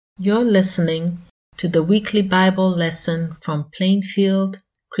You're listening to the weekly Bible lesson from Plainfield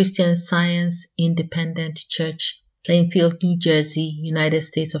Christian Science Independent Church, Plainfield, New Jersey, United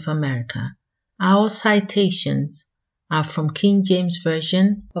States of America. Our citations are from King James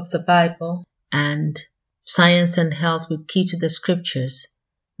Version of the Bible and Science and Health with Key to the Scriptures,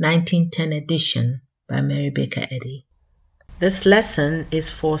 1910 edition by Mary Baker Eddy. This lesson is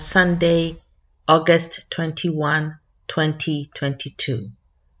for Sunday, August 21, 2022.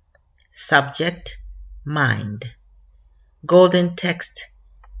 Subject, Mind. Golden Text,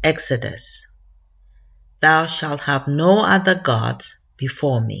 Exodus. Thou shalt have no other gods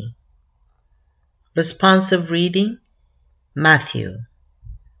before me. Responsive reading, Matthew.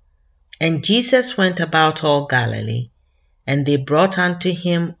 And Jesus went about all Galilee, and they brought unto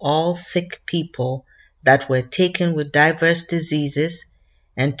him all sick people that were taken with divers diseases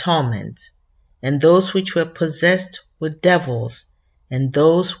and torments, and those which were possessed with devils, and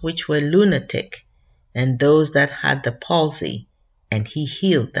those which were lunatic, and those that had the palsy, and he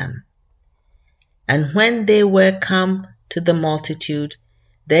healed them. And when they were come to the multitude,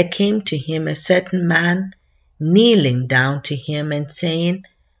 there came to him a certain man, kneeling down to him, and saying,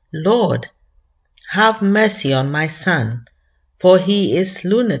 Lord, have mercy on my son, for he is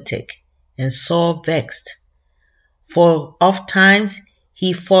lunatic, and sore vexed. For oft times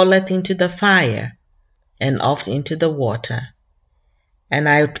he falleth into the fire, and oft into the water. And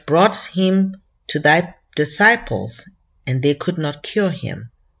I brought him to thy disciples, and they could not cure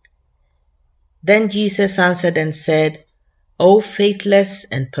him. Then Jesus answered and said, O faithless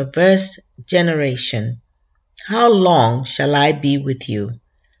and perverse generation, how long shall I be with you?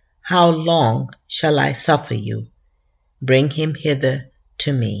 How long shall I suffer you? Bring him hither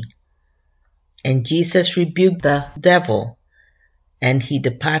to me. And Jesus rebuked the devil, and he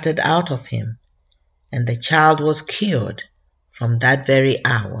departed out of him, and the child was cured from that very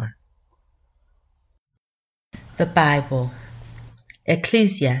hour. The Bible.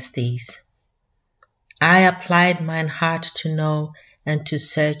 Ecclesiastes. I applied mine heart to know and to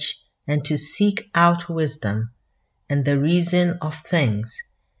search and to seek out wisdom and the reason of things,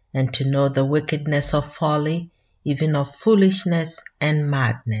 and to know the wickedness of folly, even of foolishness and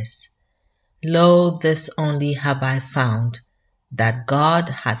madness. Lo, this only have I found, that God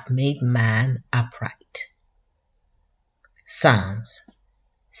hath made man upright. Psalms.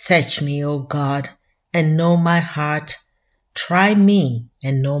 Search me, O God, and know my heart. Try me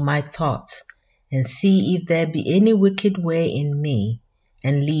and know my thoughts, and see if there be any wicked way in me,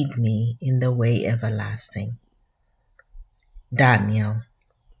 and lead me in the way everlasting. Daniel.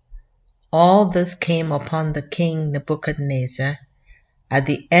 All this came upon the king Nebuchadnezzar. At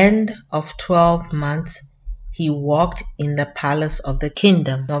the end of 12 months, he walked in the palace of the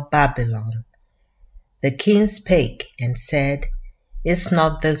kingdom of Babylon. The king spake and said, Is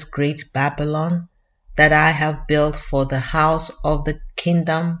not this great Babylon, that I have built for the house of the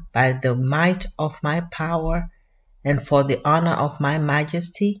kingdom by the might of my power, and for the honor of my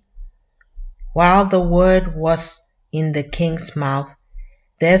majesty? While the word was in the king's mouth,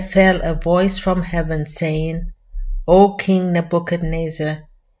 there fell a voice from heaven, saying, O King Nebuchadnezzar,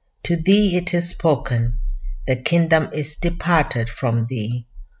 to thee it is spoken, the kingdom is departed from thee,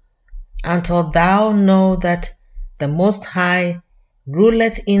 until thou know that the Most High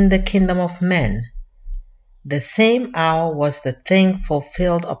ruleth in the kingdom of men. The same hour was the thing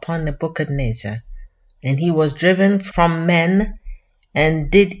fulfilled upon Nebuchadnezzar, and he was driven from men, and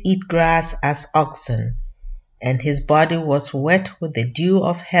did eat grass as oxen, and his body was wet with the dew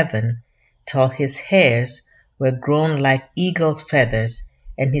of heaven, till his hairs were grown like eagle's feathers,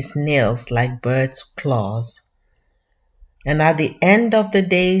 and his nails like birds' claws. And at the end of the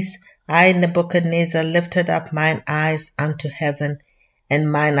days I, Nebuchadnezzar, lifted up mine eyes unto heaven, and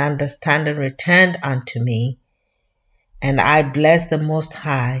mine understanding returned unto me. And I blessed the Most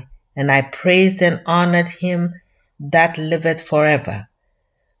High, and I praised and honored him that liveth forever,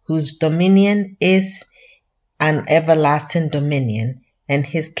 whose dominion is an everlasting dominion, and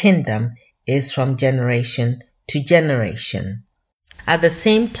his kingdom is from generation to generation. At the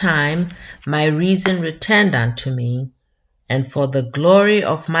same time my reason returned unto me, and for the glory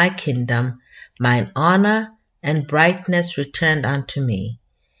of my kingdom mine honor and brightness returned unto me,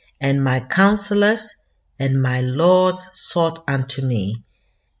 and my counselors and my lords sought unto me,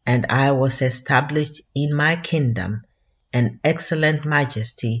 and I was established in my kingdom, and excellent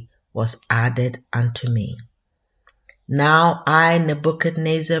majesty was added unto me. Now I,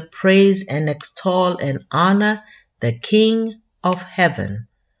 Nebuchadnezzar, praise and extol and honor the King of heaven,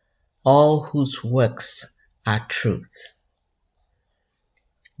 all whose works are truth.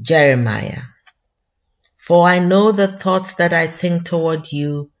 Jeremiah. For I know the thoughts that I think toward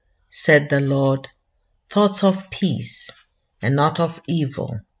you, said the Lord, thoughts of peace and not of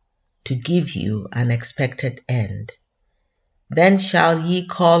evil, to give you an expected end. Then shall ye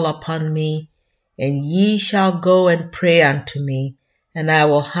call upon me, and ye shall go and pray unto me, and I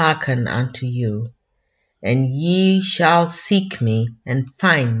will hearken unto you. And ye shall seek me and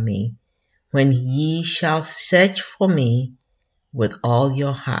find me, when ye shall search for me with all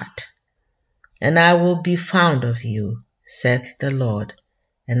your heart. And I will be found of you, saith the Lord,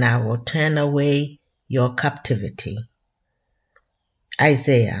 and I will turn away your captivity.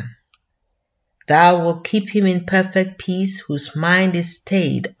 Isaiah. Thou wilt keep him in perfect peace, whose mind is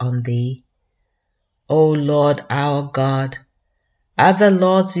stayed on thee. O Lord our God, other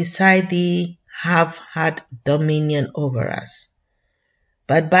lords beside thee have had dominion over us,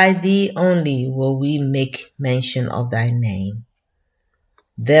 but by thee only will we make mention of thy name.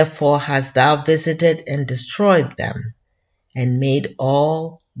 Therefore hast thou visited and destroyed them, and made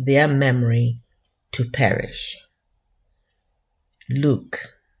all their memory to perish. Luke.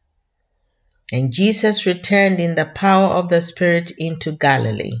 And Jesus returned in the power of the Spirit into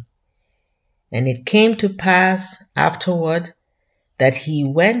Galilee. And it came to pass afterward that he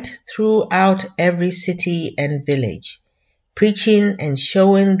went throughout every city and village, preaching and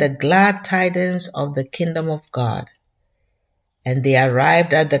showing the glad tidings of the kingdom of God. And they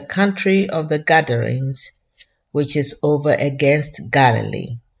arrived at the country of the Gadarenes, which is over against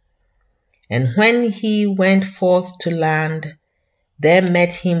Galilee. And when he went forth to land, there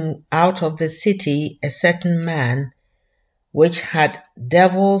met him out of the city a certain man, which had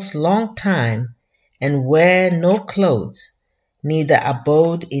devils long time, and wear no clothes, neither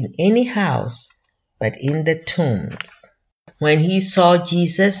abode in any house, but in the tombs. When he saw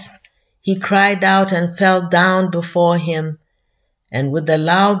Jesus, he cried out and fell down before him, and with a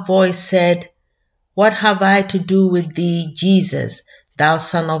loud voice said, What have I to do with thee, Jesus, thou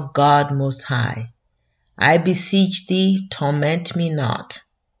Son of God Most High? I beseech thee, torment me not.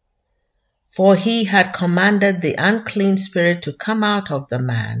 For he had commanded the unclean spirit to come out of the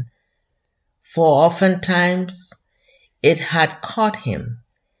man, for oftentimes it had caught him,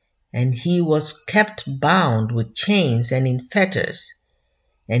 and he was kept bound with chains and in fetters,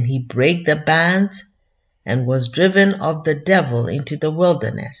 and he brake the bands, and was driven of the devil into the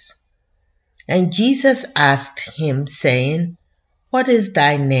wilderness. And Jesus asked him, saying, What is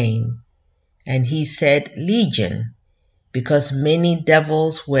thy name? And he said, Legion, because many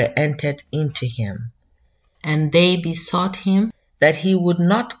devils were entered into him. And they besought him that he would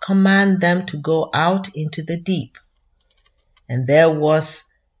not command them to go out into the deep. And there was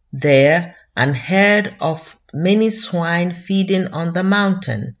there an herd of many swine feeding on the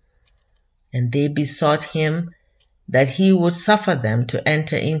mountain. And they besought him that he would suffer them to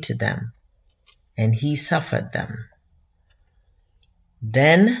enter into them. And he suffered them.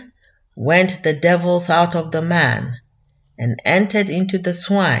 Then went the devils out of the man, and entered into the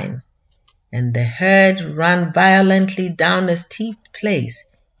swine, and the herd ran violently down a steep place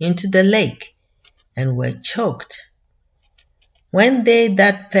into the lake, and were choked. When they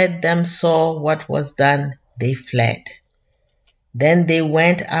that fed them saw what was done, they fled. Then they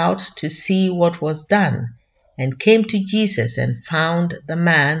went out to see what was done, and came to Jesus, and found the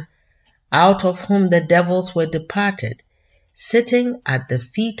man, out of whom the devils were departed, sitting at the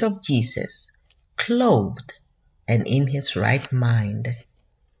feet of Jesus, clothed and in his right mind.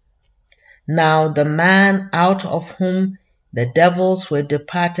 Now the man out of whom the devils were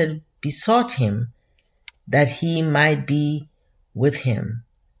departed besought him that he might be with him.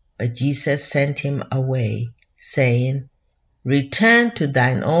 But Jesus sent him away, saying, Return to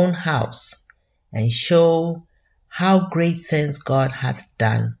thine own house, and show how great things God hath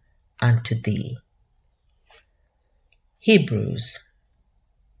done unto thee. Hebrews.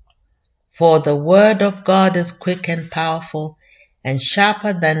 For the word of God is quick and powerful, and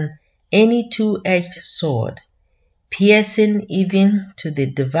sharper than any two-edged sword, piercing even to the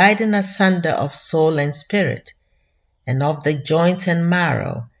dividing asunder of soul and spirit, and of the joints and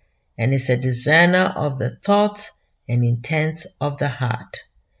marrow, and is a discerner of the thoughts and intents of the heart.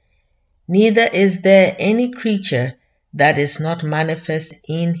 Neither is there any creature that is not manifest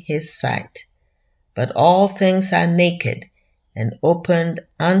in his sight, but all things are naked and opened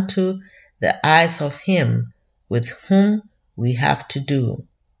unto the eyes of him with whom we have to do.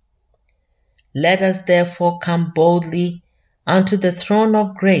 Let us therefore come boldly unto the throne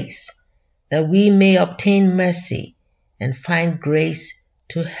of grace, that we may obtain mercy and find grace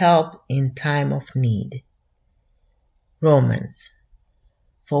to help in time of need. Romans.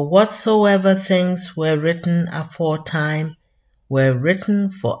 For whatsoever things were written aforetime were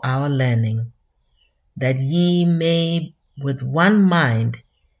written for our learning, that ye may with one mind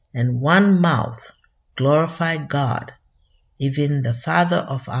and one mouth glorify God, even the Father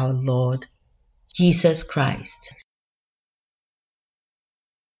of our Lord Jesus Christ.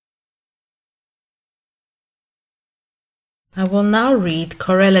 I will now read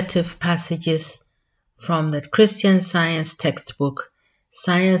correlative passages from the Christian Science textbook,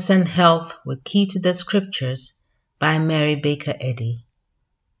 Science and Health with Key to the Scriptures by Mary Baker Eddy.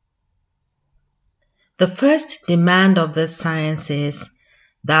 The first demand of this science is,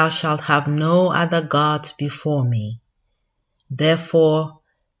 "Thou shalt have no other gods before me." Therefore,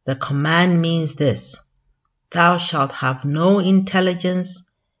 the command means this: thou shalt have no intelligence,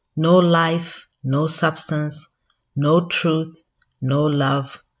 no life, no substance, no truth, no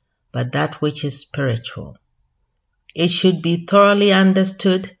love, but that which is spiritual. It should be thoroughly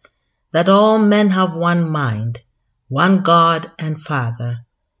understood that all men have one mind, one God and Father,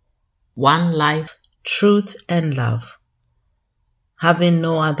 one life, truth and love. Having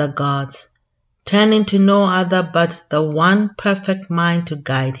no other gods, turning to no other but the one perfect mind to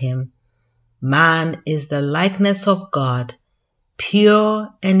guide him, man is the likeness of God,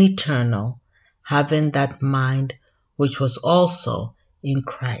 pure and eternal, having that mind which was also in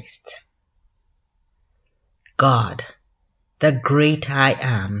Christ. God, the great I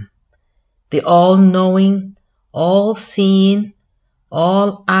am, the all-knowing, all-seeing,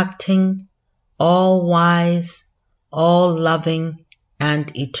 all-acting, all-wise, all-loving,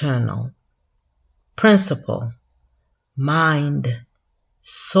 and eternal. Principle, mind,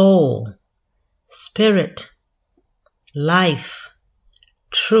 soul, spirit, life,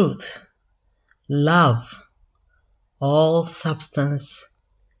 truth, love, all substance,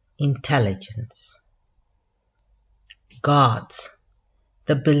 intelligence. Gods,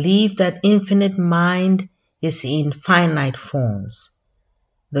 the belief that infinite mind is in finite forms.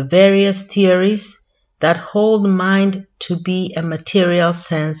 The various theories that hold mind to be a material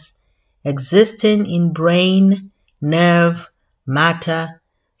sense existing in brain, nerve, matter,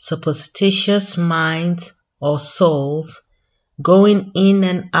 supposititious minds or souls, going in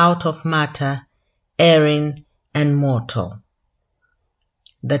and out of matter, erring and mortal.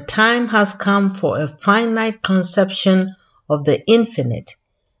 The time has come for a finite conception of the infinite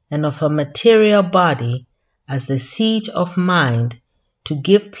and of a material body as the seat of mind to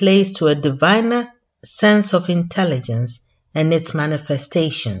give place to a diviner sense of intelligence and its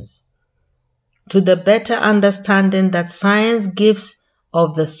manifestations, to the better understanding that science gives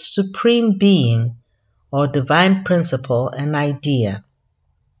of the supreme being or divine principle and idea.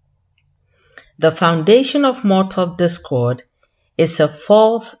 The foundation of mortal discord is a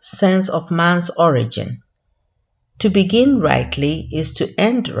false sense of man's origin. To begin rightly is to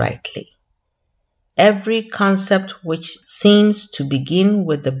end rightly. Every concept which seems to begin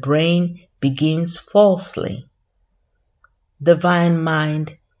with the brain begins falsely. Divine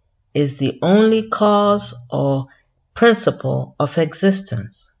mind is the only cause or principle of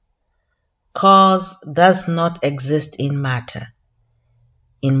existence. Cause does not exist in matter,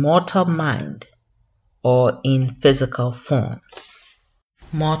 in mortal mind, or in physical forms.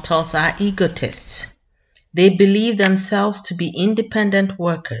 Mortals are egotists. They believe themselves to be independent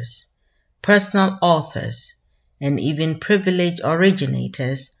workers, personal authors, and even privileged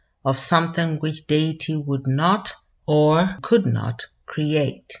originators of something which deity would not or could not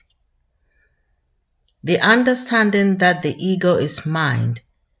create. The understanding that the ego is mind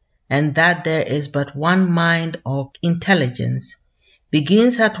and that there is but one mind or intelligence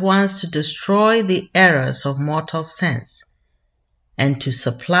begins at once to destroy the errors of mortal sense and to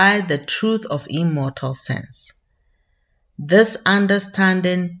supply the truth of immortal sense. This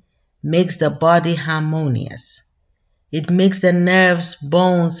understanding makes the body harmonious. It makes the nerves,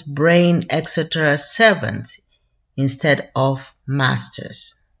 bones, brain, etc. servants instead of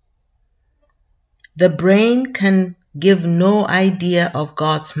masters. The brain can give no idea of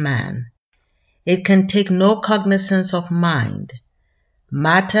God's man. It can take no cognizance of mind.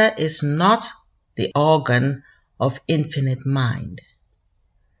 Matter is not the organ of infinite mind.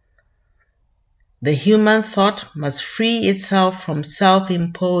 The human thought must free itself from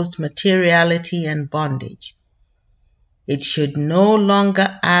self-imposed materiality and bondage. It should no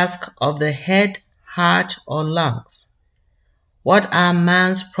longer ask of the head, heart, or lungs, "What are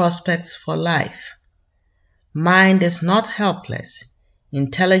man's prospects for life?" Mind is not helpless.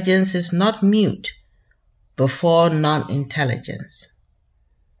 Intelligence is not mute before non-intelligence.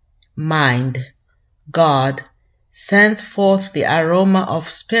 Mind, God, sends forth the aroma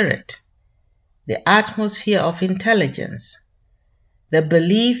of spirit, the atmosphere of intelligence. The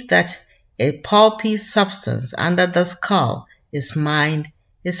belief that a pulpy substance under the skull is mind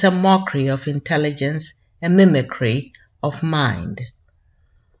is a mockery of intelligence, a mimicry of mind.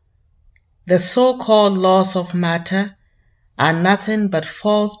 The so-called laws of matter are nothing but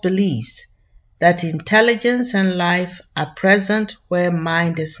false beliefs that intelligence and life are present where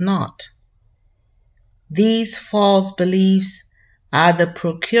mind is not. These false beliefs are the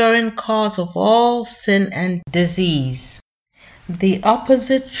procuring cause of all sin and disease. The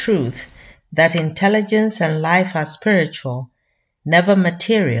opposite truth, that intelligence and life are spiritual, never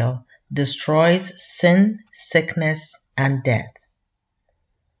material, destroys sin, sickness, and death.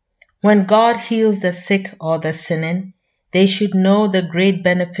 When God heals the sick or the sinning, they should know the great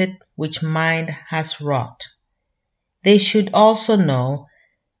benefit which mind has wrought. They should also know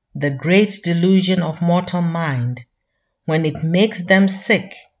the great delusion of mortal mind when it makes them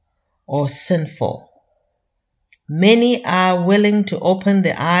sick or sinful. Many are willing to open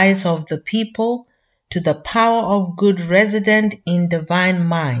the eyes of the people to the power of good resident in divine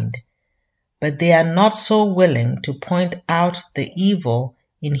mind, but they are not so willing to point out the evil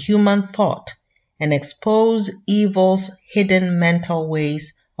in human thought and expose evil's hidden mental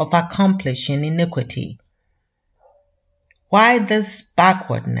ways of accomplishing iniquity. Why this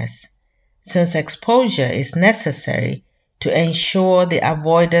backwardness, since exposure is necessary to ensure the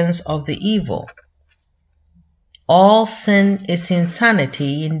avoidance of the evil? All sin is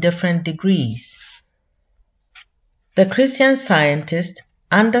insanity in different degrees. The Christian Scientist,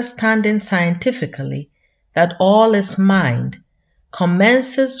 understanding scientifically that all is mind,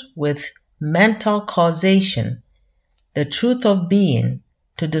 commences with mental causation, the truth of being,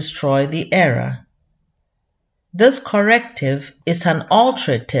 to destroy the error. This corrective is an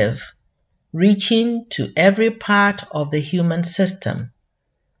alterative reaching to every part of the human system.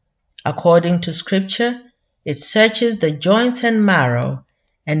 According to Scripture, it searches the joints and marrow,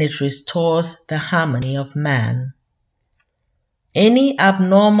 and it restores the harmony of man. Any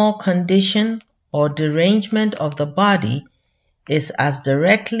abnormal condition or derangement of the body is as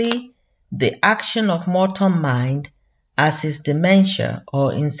directly the action of mortal mind as is dementia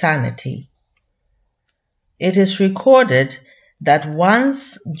or insanity. It is recorded that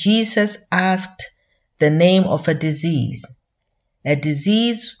once Jesus asked the name of a disease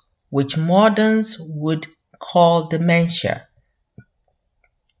which moderns would call dementia.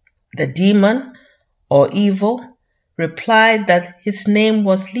 The demon, or evil, replied that his name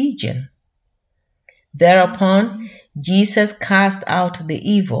was Legion. Thereupon, Jesus cast out the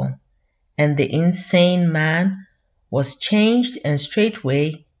evil, and the insane man was changed and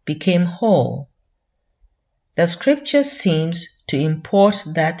straightway became whole. The Scripture seems to import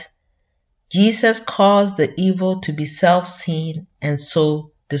that Jesus caused the evil to be self-seen and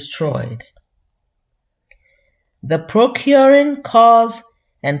so destroyed. The procuring cause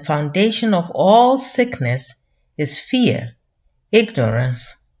and foundation of all sickness is fear,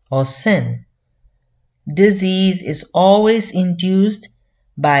 ignorance, or sin. Disease is always induced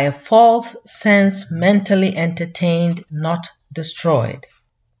by a false sense mentally entertained, not destroyed.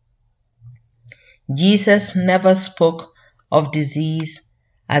 Jesus never spoke of disease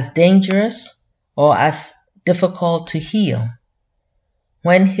as dangerous or as difficult to heal.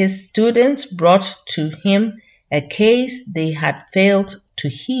 When his students brought to him a case they had failed to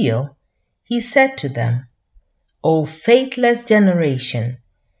heal, he said to them, "O faithless generation,"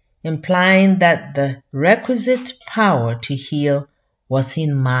 implying that the requisite power to heal was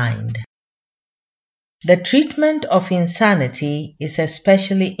in mind. The treatment of insanity is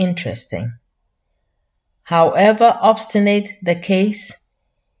especially interesting. However obstinate the case,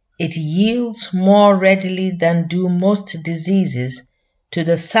 it yields more readily than do most diseases to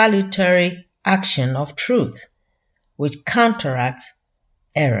the salutary action of truth, which counteracts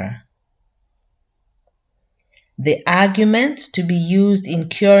error. The arguments to be used in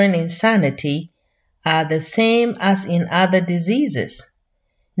curing insanity are the same as in other diseases,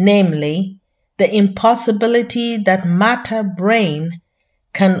 namely, the impossibility that matter brain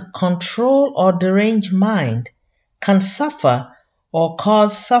can control or derange mind, can suffer or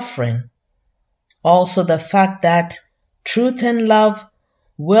cause suffering. Also the fact that truth and love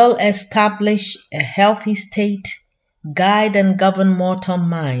will establish a healthy state, guide and govern mortal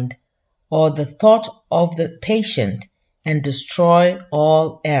mind, or the thought of the patient, and destroy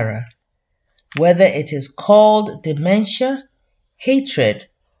all error, whether it is called dementia, hatred,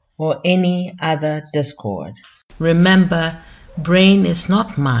 or any other discord. Remember, brain is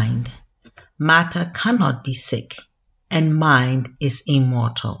not mind. Matter cannot be sick, and mind is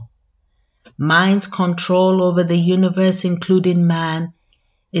immortal. Mind's control over the universe, including man,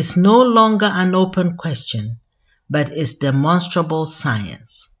 is no longer an open question, but is demonstrable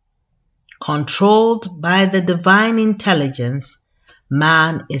science. Controlled by the divine intelligence,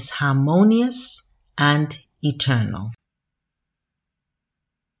 man is harmonious and eternal.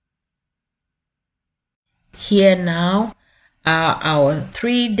 Here now are our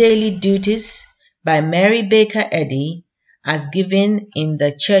 3 daily duties by Mary Baker Eddy as given in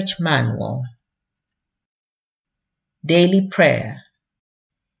the church manual. Daily prayer.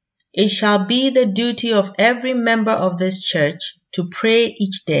 It shall be the duty of every member of this church to pray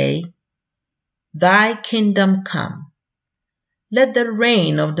each day, Thy kingdom come. Let the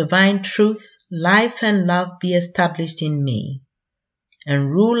reign of divine truth, life, and love be established in me, and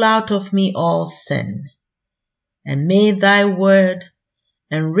rule out of me all sin. And may thy word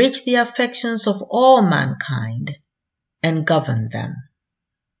enrich the affections of all mankind and govern them.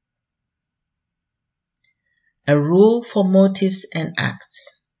 A rule for motives and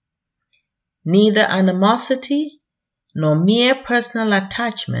acts. Neither animosity nor mere personal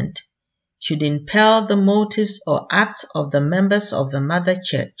attachment should impel the motives or acts of the members of the Mother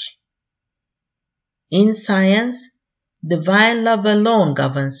Church. In science, divine love alone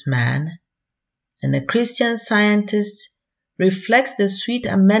governs man, and a Christian Scientist reflects the sweet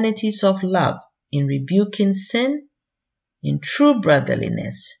amenities of love in rebuking sin, in true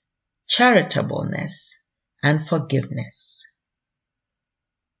brotherliness, charitableness, and forgiveness.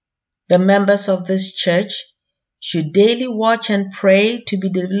 The members of this church should daily watch and pray to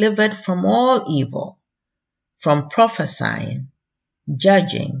be delivered from all evil, from prophesying,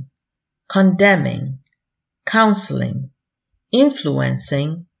 judging, condemning, counseling,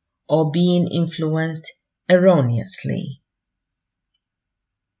 influencing, or being influenced erroneously.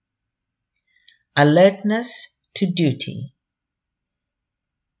 Alertness to duty.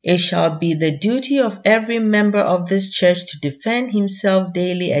 It shall be the duty of every member of this church to defend himself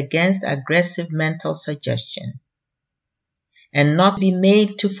daily against aggressive mental suggestion, and not be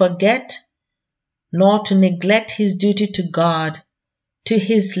made to forget nor to neglect his duty to God, to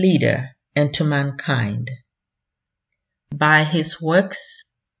his leader, and to mankind. By his works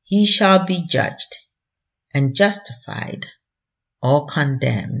he shall be judged and justified or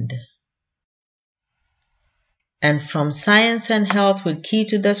condemned. And from Science and Health with Key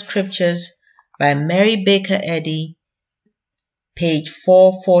to the Scriptures by Mary Baker Eddy, page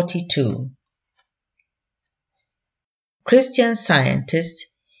 442. Christian Scientists,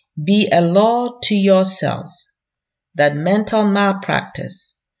 be a law to yourselves that mental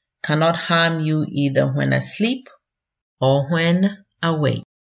malpractice cannot harm you either when asleep or when awake.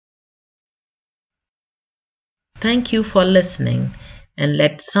 Thank you for listening, and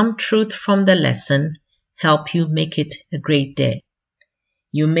let some truth from the lesson help you make it a great day.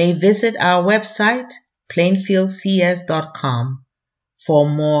 You may visit our website, plainfieldcs.com, for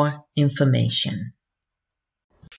more information.